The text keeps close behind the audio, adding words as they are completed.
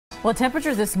Well,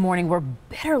 temperatures this morning were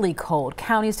bitterly cold.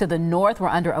 Counties to the north were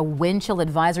under a wind chill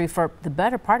advisory for the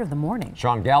better part of the morning.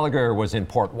 Sean Gallagher was in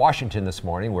Port Washington this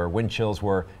morning, where wind chills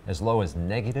were as low as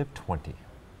 -20.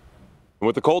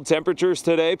 With the cold temperatures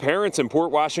today, parents in Port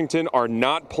Washington are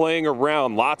not playing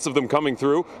around. Lots of them coming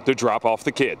through to drop off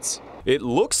the kids. It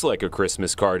looks like a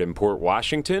Christmas card in Port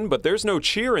Washington, but there's no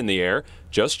cheer in the air,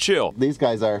 just chill. These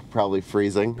guys are probably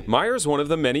freezing. Meyer's one of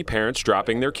the many parents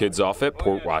dropping their kids off at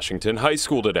Port Washington High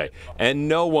School today, and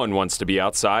no one wants to be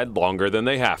outside longer than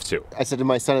they have to. I said to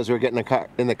my son as we were getting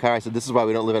in the car, I said, this is why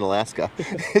we don't live in Alaska.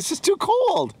 It's just too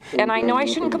cold. And I know I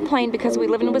shouldn't complain because we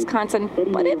live in Wisconsin,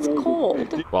 but it's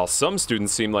cold. While some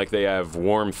students seem like they have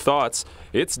warm thoughts,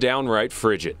 it's downright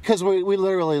frigid. Because we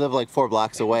literally live like 4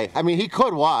 blocks away. I mean, he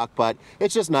could walk, but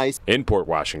it's just nice. In Port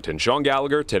Washington, Sean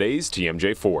Gallagher, today's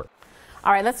TMJ4.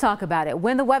 All right, let's talk about it.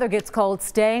 When the weather gets cold,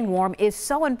 staying warm is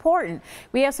so important.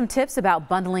 We have some tips about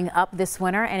bundling up this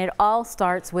winter, and it all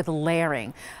starts with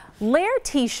layering. Layer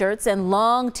t-shirts and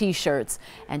long t-shirts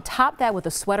and top that with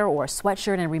a sweater or a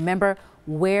sweatshirt, and remember,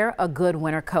 wear a good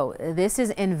winter coat. This is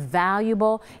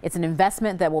invaluable. It's an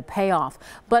investment that will pay off.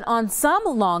 But on some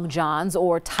long johns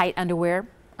or tight underwear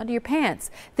under your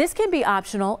pants, this can be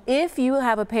optional if you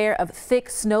have a pair of thick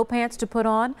snow pants to put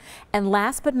on. And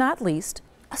last but not least,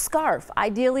 a scarf.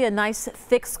 Ideally, a nice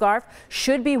thick scarf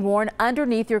should be worn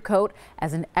underneath your coat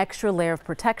as an extra layer of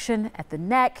protection at the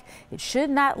neck. It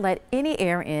should not let any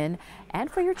air in,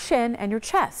 and for your chin and your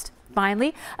chest.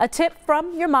 Finally, a tip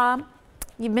from your mom.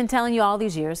 You've been telling you all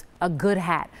these years, a good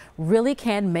hat really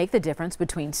can make the difference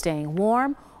between staying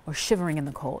warm or shivering in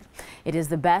the cold. It is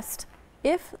the best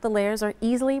if the layers are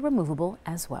easily removable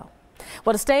as well.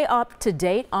 Well, to stay up to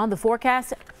date on the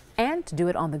forecast and to do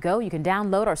it on the go, you can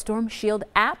download our Storm Shield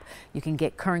app. You can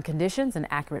get current conditions and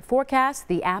accurate forecasts.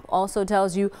 The app also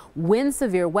tells you when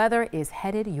severe weather is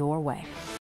headed your way.